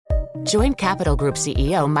Join Capital Group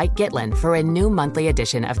CEO Mike Gitlin for a new monthly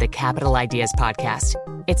edition of the Capital Ideas Podcast.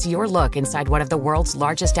 It's your look inside one of the world's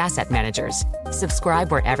largest asset managers.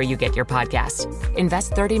 Subscribe wherever you get your podcasts.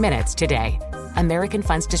 Invest 30 minutes today. American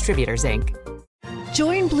Funds Distributors, Inc.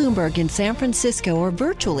 Join Bloomberg in San Francisco or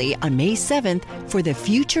virtually on May 7th for The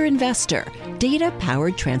Future Investor,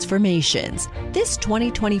 Data-Powered Transformations. This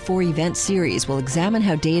 2024 event series will examine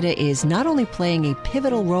how data is not only playing a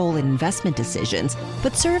pivotal role in investment decisions,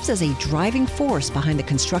 but serves as a driving force behind the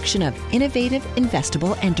construction of innovative,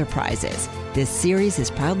 investable enterprises. This series is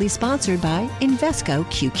proudly sponsored by Invesco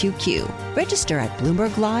QQQ. Register at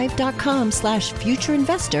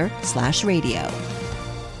BloombergLive.com/futureinvestor/radio.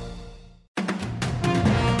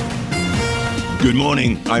 Good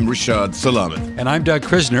morning. I'm Rashad Salamat. And I'm Doug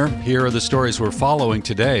Krisner. Here are the stories we're following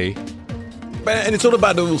today. And it's all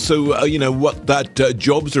about also, what that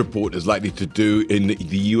jobs report is likely to do in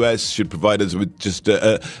the U.S. should provide us with just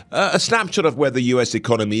a snapshot of where the U.S.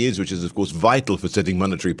 economy is, which is, of course, vital for setting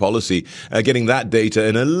monetary policy. Getting that data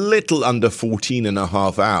in a little under 14 and a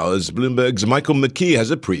half hours. Bloomberg's Michael McKee has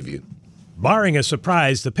a preview. Barring a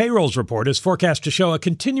surprise, the payrolls report is forecast to show a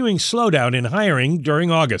continuing slowdown in hiring during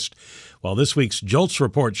August. While this week's JOLTS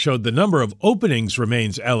report showed the number of openings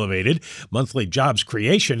remains elevated, monthly jobs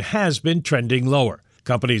creation has been trending lower.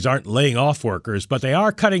 Companies aren't laying off workers, but they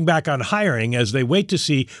are cutting back on hiring as they wait to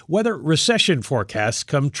see whether recession forecasts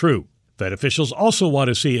come true. Fed officials also want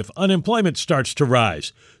to see if unemployment starts to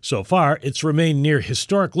rise. So far, it's remained near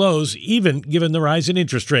historic lows, even given the rise in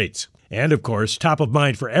interest rates. And, of course, top of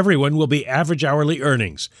mind for everyone will be average hourly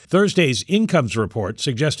earnings. Thursday's incomes report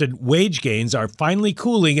suggested wage gains are finally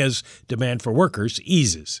cooling as demand for workers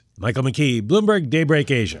eases. Michael McKee, Bloomberg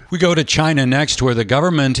Daybreak Asia. We go to China next, where the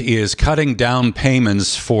government is cutting down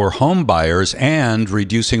payments for home buyers and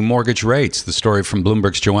reducing mortgage rates. The story from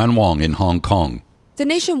Bloomberg's Joanne Wong in Hong Kong. The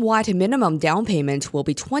nationwide minimum down payment will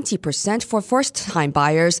be 20% for first-time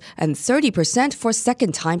buyers and 30% for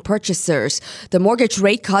second-time purchasers. The mortgage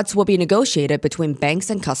rate cuts will be negotiated between banks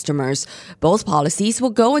and customers. Both policies will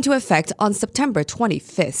go into effect on September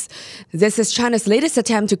 25th. This is China's latest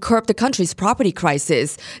attempt to curb the country's property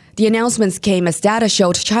crisis. The announcements came as data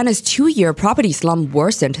showed China's two-year property slump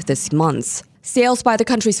worsened this month. Sales by the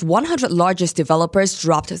country's 100 largest developers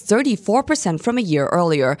dropped 34% from a year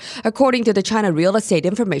earlier, according to the China Real Estate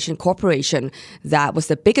Information Corporation. That was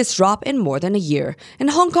the biggest drop in more than a year. In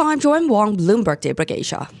Hong Kong, I'm Joanne Wong, Bloomberg Daybreak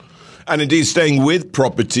Asia. And indeed, staying with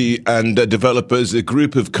property and developers, a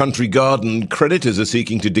group of Country Garden creditors are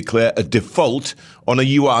seeking to declare a default on a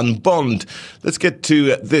yuan bond. Let's get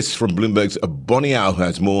to this from Bloomberg's Bonnie Au, who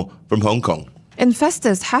has more from Hong Kong.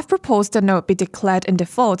 Investors have proposed the note be declared in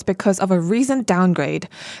default because of a recent downgrade.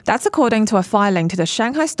 That's according to a filing to the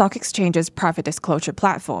Shanghai Stock Exchange's private disclosure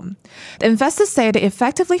platform. The investors say they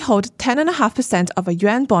effectively hold 10.5% of a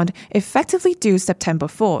yuan bond effectively due September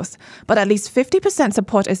 4th, but at least 50%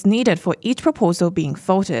 support is needed for each proposal being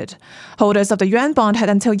voted. Holders of the yuan bond had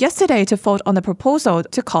until yesterday to vote on the proposal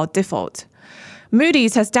to call default.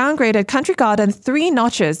 Moody's has downgraded Country Garden 3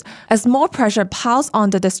 notches as more pressure piles on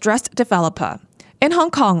the distressed developer. In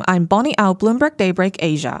Hong Kong, I'm Bonnie Au, Bloomberg Daybreak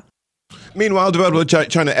Asia. Meanwhile, developer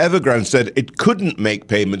China Evergrande said it couldn't make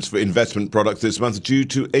payments for investment products this month due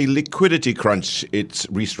to a liquidity crunch. Its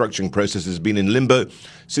restructuring process has been in limbo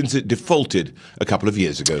since it defaulted a couple of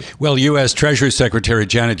years ago. Well, U.S. Treasury Secretary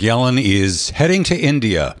Janet Yellen is heading to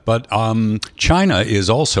India, but China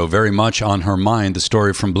is also very much on her mind. The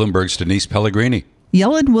story from Bloomberg's Denise Pellegrini.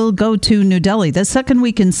 Yellen will go to New Delhi the second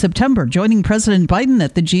week in September, joining President Biden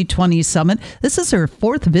at the G20 summit. This is her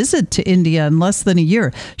 4th visit to India in less than a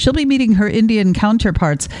year. She'll be meeting her Indian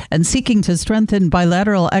counterparts and seeking to strengthen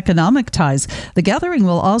bilateral economic ties. The gathering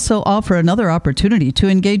will also offer another opportunity to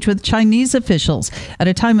engage with Chinese officials at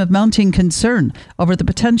a time of mounting concern over the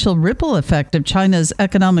potential ripple effect of China's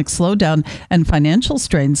economic slowdown and financial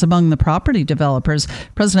strains among the property developers.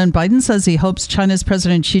 President Biden says he hopes China's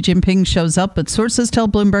President Xi Jinping shows up, but sources tell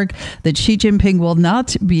Bloomberg that Xi Jinping will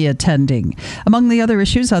not be attending. Among the other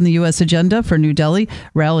issues on the U.S. agenda for New Delhi,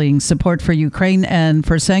 rallying support for Ukraine and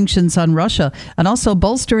for sanctions on Russia, and also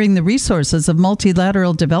bolstering the resources of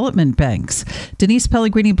multilateral development banks. Denise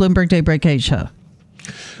Pellegrini, Bloomberg Daybreak Asia.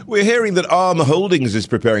 We're hearing that ARM Holdings is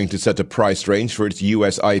preparing to set a price range for its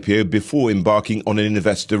US IPO before embarking on an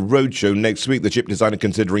investor roadshow next week. The chip designer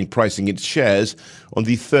considering pricing its shares on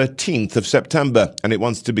the 13th of September, and it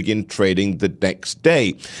wants to begin trading the next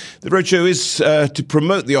day. The roadshow is to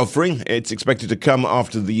promote the offering. It's expected to come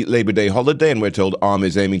after the Labor Day holiday, and we're told ARM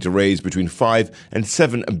is aiming to raise between $5 and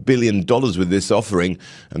 $7 billion with this offering,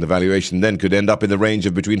 and the valuation then could end up in the range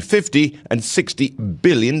of between $50 and $60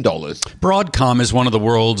 billion. Broadcom is one of the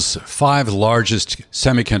world's world's 5 largest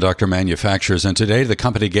semiconductor manufacturers, and today the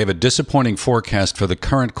company gave a disappointing forecast for the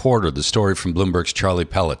current quarter. The story from Bloomberg's Charlie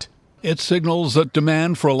Pellet. It signals that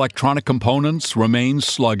demand for electronic components remains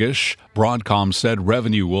sluggish. Broadcom said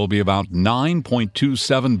revenue will be about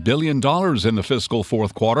 $9.27 billion in the fiscal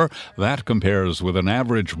fourth quarter. That compares with an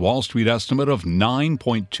average Wall Street estimate of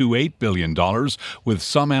 $9.28 billion, with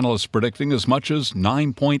some analysts predicting as much as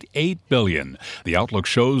 $9.8 billion. The outlook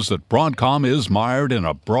shows that Broadcom is mired in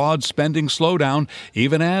a broad spending slowdown,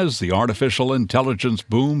 even as the artificial intelligence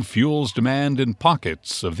boom fuels demand in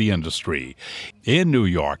pockets of the industry. In New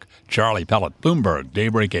York, Charlie Pellet, Bloomberg,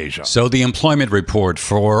 Daybreak Asia. So the employment report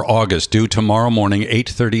for August due tomorrow morning,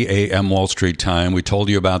 8:30 a.m. Wall Street time. We told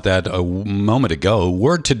you about that a moment ago.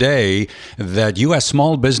 Word today that U.S.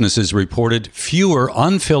 small businesses reported fewer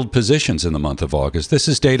unfilled positions in the month of August. This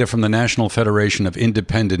is data from the National Federation of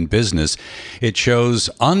Independent Business. It shows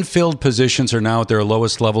unfilled positions are now at their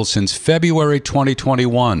lowest level since February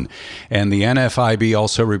 2021. And the NFIB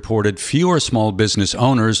also reported fewer small business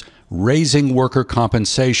owners raising worker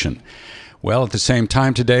compensation. Well, at the same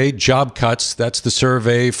time today, job cuts, that's the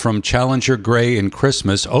survey from Challenger Gray in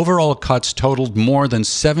Christmas. Overall cuts totaled more than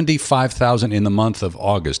 75,000 in the month of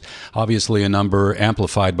August. Obviously a number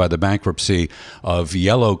amplified by the bankruptcy of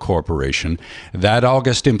Yellow Corporation. That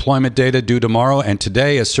August employment data due tomorrow, and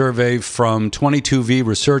today a survey from 22V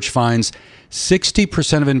Research finds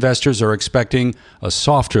 60% of investors are expecting a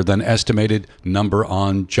softer than estimated number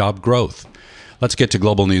on job growth. Let's get to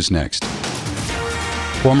global news next.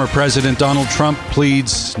 Former President Donald Trump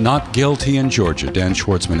pleads not guilty in Georgia. Dan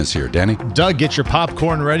Schwartzman is here. Danny? Doug, get your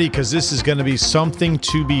popcorn ready because this is going to be something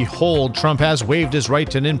to behold. Trump has waived his right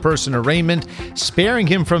to an in-person arraignment, sparing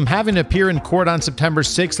him from having to appear in court on September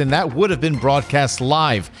 6th, and that would have been broadcast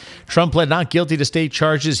live. Trump pled not guilty to state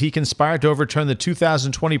charges. He conspired to overturn the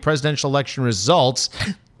 2020 presidential election results.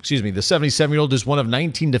 The 77-year-old is one of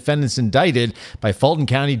 19 defendants indicted by Fulton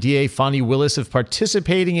County DA Fonnie Willis of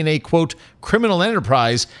participating in a, quote, criminal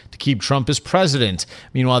enterprise to keep Trump as president.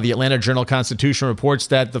 Meanwhile, the Atlanta Journal-Constitution reports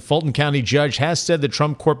that the Fulton County judge has said the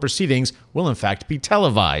Trump court proceedings will in fact be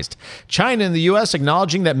televised. China and the U.S.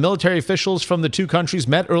 acknowledging that military officials from the two countries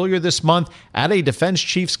met earlier this month at a defense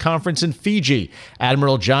chiefs conference in Fiji.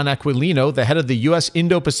 Admiral John Aquilino, the head of the U.S.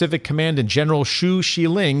 Indo-Pacific Command, and General Xu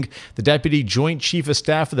Xiling, the Deputy Joint Chief of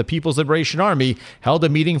Staff of the People's Liberation Army, held a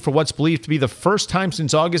meeting for what's believed to be the first time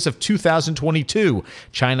since August of 2022.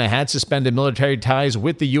 China had suspended military ties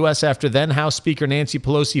with the U.S. after then House Speaker Nancy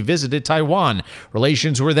Pelosi visited Taiwan.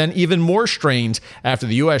 Relations were then even more strained after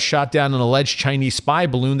the U.S. shot down an alleged Chinese spy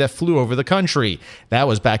balloon that flew over the country. That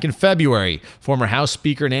was back in February. Former House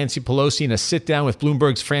Speaker Nancy Pelosi, in a sit-down with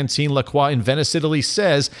Bloomberg's Francine Lacroix in Venice, Italy,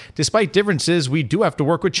 says, despite differences, we do have to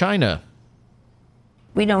work with China.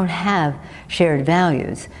 We don't have shared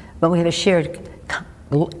values, but we have a shared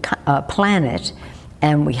planet,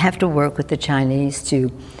 and we have to work with the Chinese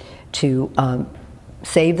to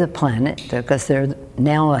save the planet, because they're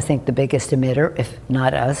now, I think, the biggest emitter. If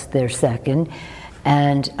not us, they're second,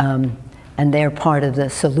 and they're part of the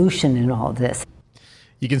solution in all this.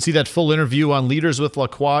 You can see that full interview on Leaders with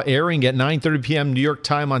Lacroix airing at 9:30 p.m. New York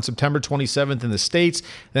time on September 27th in the States,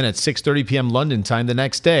 then at 6:30 p.m. London time the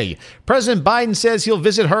next day. President Biden says he'll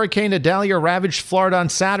visit Hurricane Idalia ravaged Florida on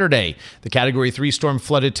Saturday. The Category 3 storm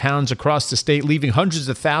flooded towns across the state, leaving hundreds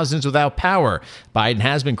of thousands without power. Biden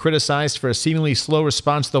has been criticized for a seemingly slow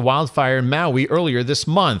response to the wildfire in Maui earlier this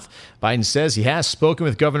month. Biden says he has spoken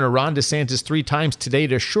with Governor Ron DeSantis 3 times today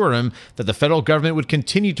to assure him that the federal government would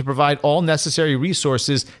continue to provide all necessary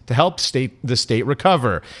resources to help the state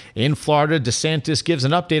recover. In Florida, DeSantis gives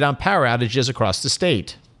an update on power outages across the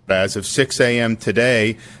state. As of 6 a.m.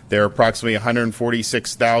 today, there are approximately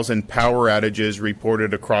 146,000 power outages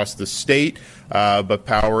reported across the state, but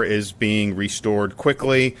power is being restored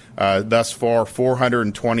quickly. Thus far,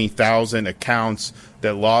 420,000 accounts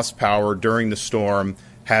that lost power during the storm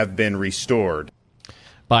have been restored.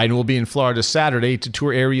 Biden will be in Florida Saturday to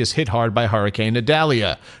tour areas hit hard by Hurricane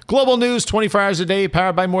Idalia. Global news 24 hours a day,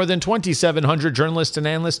 powered by more than 2,700 journalists and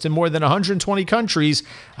analysts in more than 120 countries.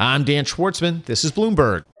 I'm Dan Schwartzman. This is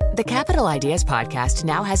Bloomberg. The Capital Ideas Podcast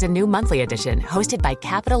now has a new monthly edition hosted by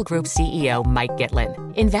Capital Group CEO Mike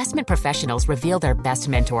Gitlin. Investment professionals reveal their best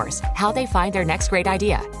mentors, how they find their next great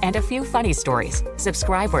idea, and a few funny stories.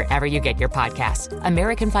 Subscribe wherever you get your podcasts.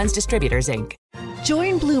 American Funds Distributors, Inc.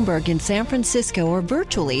 Join Bloomberg in San Francisco or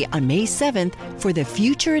virtually on May 7th for The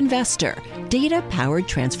Future Investor, Data-Powered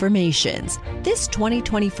Transformations. This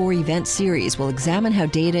 2024 event series will examine how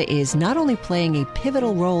data is not only playing a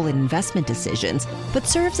pivotal role in investment decisions, but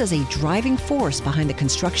serves as a driving force behind the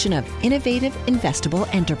construction of innovative, investable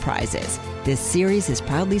enterprises. This series is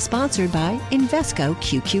proudly sponsored by Invesco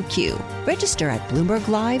QQQ. Register at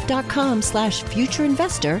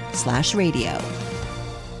BloombergLive.com/futureinvestor/radio.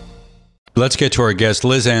 Let's get to our guest.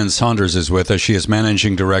 Liz Ann Saunders is with us. She is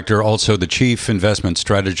Managing Director, also the Chief Investment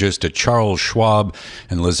Strategist at Charles Schwab.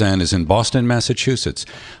 And Liz Ann is in Boston, Massachusetts.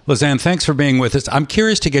 Liz Ann, thanks for being with us. I'm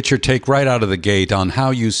curious to get your take right out of the gate on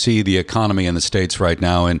how you see the economy in the States right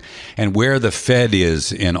now and where the Fed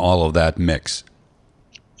is in all of that mix.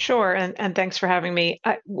 Sure, and thanks for having me.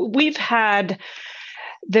 We've had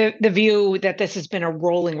the view that this has been a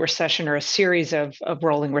rolling recession or a series of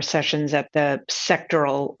rolling recessions at the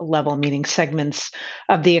sectoral level, meaning segments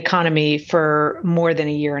of the economy for more than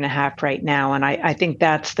a year and a half right now. And I think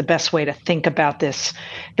that's the best way to think about this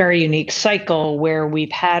very unique cycle where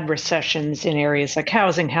we've had recessions in areas like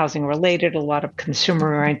housing related, a lot of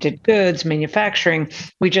consumer-oriented goods, manufacturing.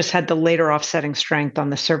 We just had the later offsetting strength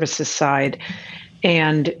on the services side,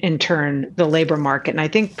 and in turn, the labor market. And I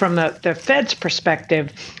think from the Fed's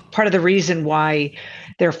perspective, part of the reason why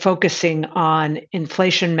they're focusing on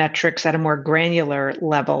inflation metrics at a more granular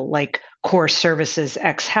level, like core services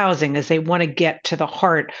ex housing, is they want to get to the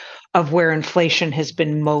heart of where inflation has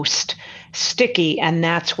been most sticky, and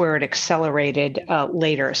that's where it accelerated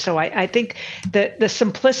later. So I think that the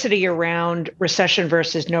simplicity around recession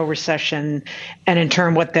versus no recession, and in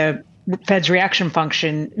turn what the Fed's reaction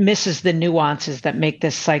function misses the nuances that make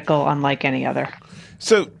this cycle unlike any other.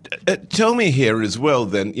 So tell me here as well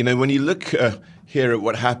then, when you look here at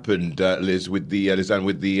what happened, Liz, with the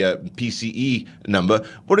PCE number,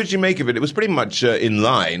 what did you make of it? It was pretty much in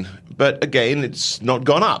line, but again, it's not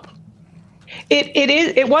gone up.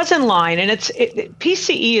 It was in line, and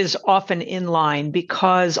PCE is often in line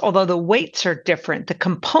because although the weights are different, the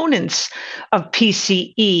components of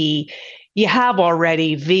PCE you have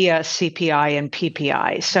already via CPI and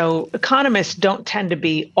PPI. So economists don't tend to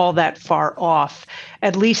be all that far off,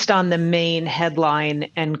 at least on the main headline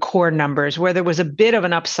and core numbers. Where there was a bit of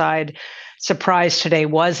an upside surprise today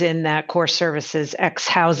was in that core services ex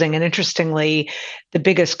housing. And interestingly, the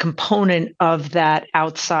biggest component of that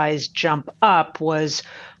outsized jump up was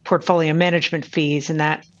portfolio management fees, and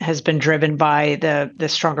that has been driven by the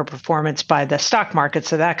stronger performance by the stock market.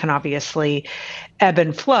 So that can obviously ebb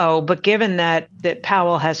and flow. But given that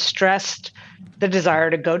Powell has stressed the desire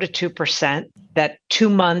to go to 2%, that 2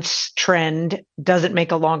 months trend doesn't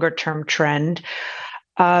make a longer term trend.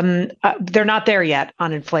 They're not there yet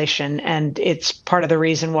on inflation, and it's part of the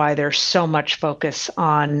reason why there's so much focus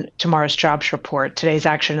on tomorrow's jobs report. Today's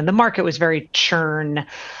action in the market was very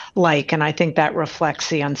churn-like, and I think that reflects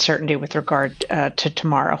the uncertainty with regard to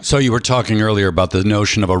tomorrow. So you were talking earlier about the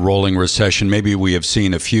notion of a rolling recession. Maybe we have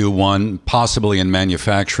seen a few, one possibly in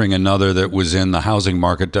manufacturing, another that was in the housing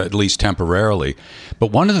market, at least temporarily.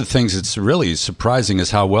 But one of the things that's really surprising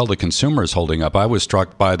is how well the consumer is holding up. I was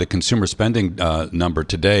struck by the consumer spending number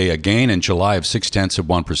today, a gain in July of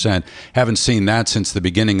 0.6%. Haven't seen that since the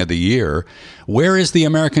beginning of the year. Where is the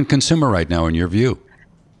American consumer right now, in your view?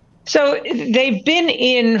 So they've been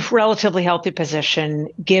in relatively healthy position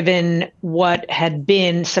given what had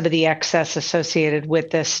been some of the excess associated with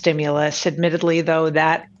the stimulus. Admittedly, though,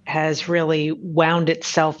 that has really wound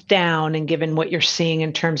itself down, and given what you're seeing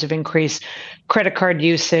in terms of increased credit card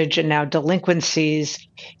usage and now delinquencies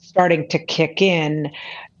starting to kick in,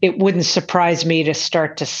 it wouldn't surprise me to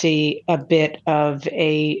start to see a bit of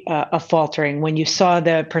a faltering. When you saw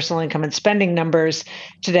the personal income and spending numbers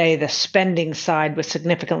today, the spending side was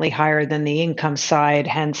significantly higher than the income side,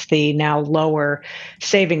 hence the now lower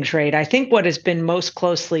savings rate. I think what has been most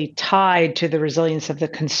closely tied to the resilience of the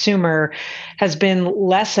consumer has been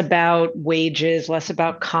less about wages, less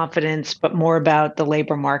about confidence, but more about the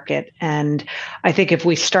labor market. And I think if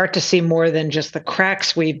we start to see more than just the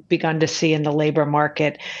cracks we've begun to see in the labor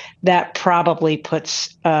market, that probably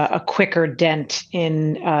puts a quicker dent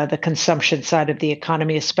in the consumption side of the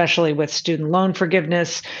economy, especially with student loan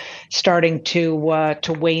forgiveness starting to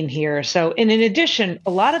wane here. So, and in addition,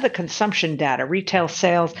 a lot of the consumption data, retail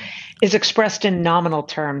sales, is expressed in nominal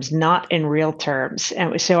terms, not in real terms.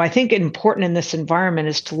 And so I think important in this environment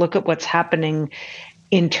is to look at what's happening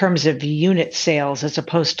in terms of unit sales as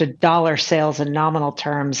opposed to dollar sales in nominal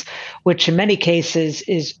terms, which in many cases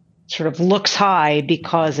is sort of looks high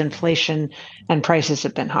because inflation and prices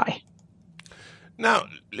have been high. Now,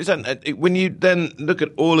 listen, when you then look at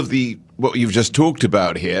all of what you've just talked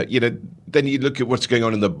about here, then you look at what's going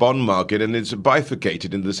on in the bond market, and it's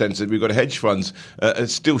bifurcated in the sense that we've got hedge funds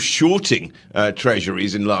still shorting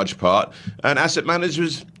treasuries in large part, and asset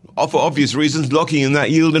managers, for obvious reasons, locking in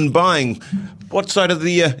that yield and buying. What side of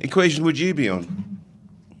the equation would you be on?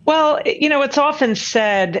 Well, it's often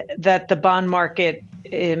said that the bond market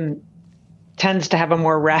tends to have a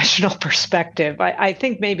more rational perspective. I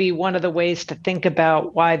think maybe one of the ways to think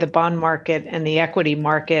about why the bond market and the equity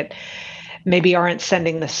market maybe aren't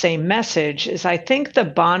sending the same message is I think the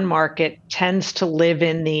bond market tends to live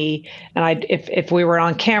in if we were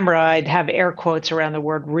on camera, I'd have air quotes around the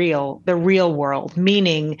word the real world,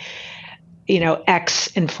 meaning, X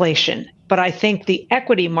inflation. But I think the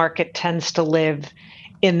equity market tends to live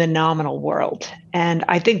in the nominal world. And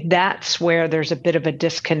I think that's where there's a bit of a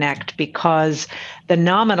disconnect, because the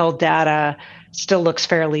nominal data still looks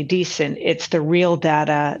fairly decent. It's the real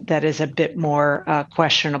data that is a bit more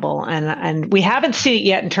questionable. And we haven't seen it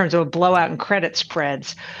yet in terms of a blowout in credit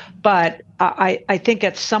spreads. But I think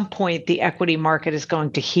at some point the equity market is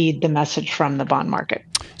going to heed the message from the bond market.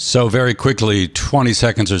 So very quickly, 20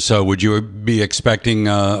 seconds or so, would you be expecting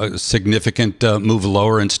a significant move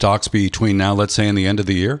lower in stocks between now, let's say, and the end of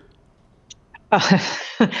the year?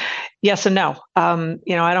 Yes and no. I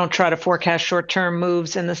don't try to forecast short-term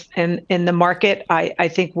moves in the market. I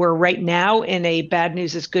think we're right now in a bad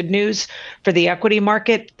news is good news for the equity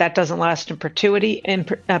market. That doesn't last in perpetuity. I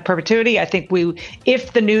think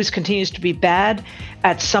if the news continues to be bad,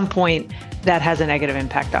 at some point that has a negative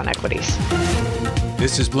impact on equities.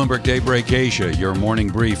 This is Bloomberg Daybreak Asia, your morning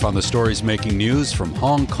brief on the stories making news from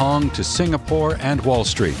Hong Kong to Singapore and Wall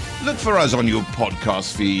Street. Look for us on your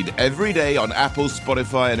podcast feed every day on Apple,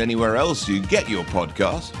 Spotify, and anywhere else you get your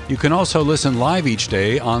podcasts. You can also listen live each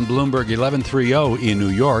day on Bloomberg 1130 in New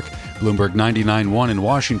York, Bloomberg 99.1 in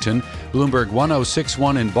Washington, Bloomberg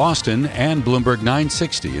 106.1 in Boston, and Bloomberg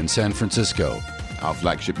 960 in San Francisco. Our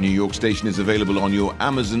flagship New York station is available on your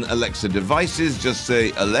Amazon Alexa devices. Just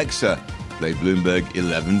say, Alexa, play Bloomberg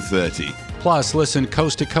 1130. Plus, listen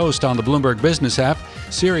coast to coast on the Bloomberg Business app,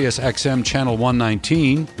 Sirius XM Channel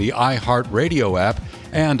 119, the iHeartRadio app,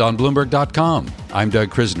 and on Bloomberg.com. I'm Doug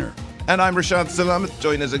Krisner. And I'm Rashad Salamat.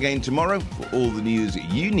 Join us again tomorrow for all the news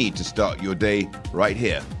you need to start your day right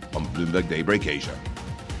here on Bloomberg Daybreak Asia.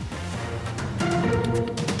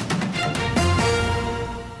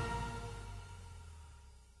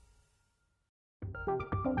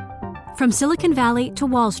 From Silicon Valley to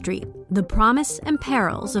Wall Street, the promise and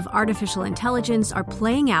perils of artificial intelligence are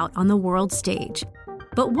playing out on the world stage.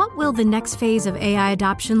 But what will the next phase of AI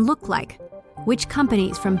adoption look like? Which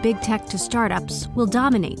companies, from big tech to startups, will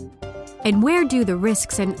dominate? And where do the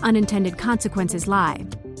risks and unintended consequences lie?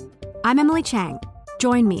 I'm Emily Chang.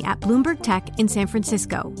 Join me at Bloomberg Tech in San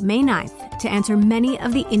Francisco, May 9th, to answer many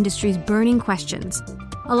of the industry's burning questions,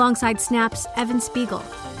 alongside Snap's Evan Spiegel,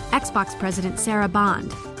 Xbox President Sarah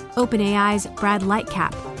Bond, OpenAI's Brad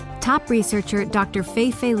Lightcap, top researcher Dr.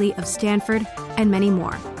 Fei-Fei Li of Stanford, and many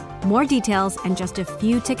more. More details and just a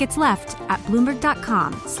few tickets left at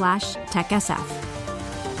Bloomberg.com/TechSF.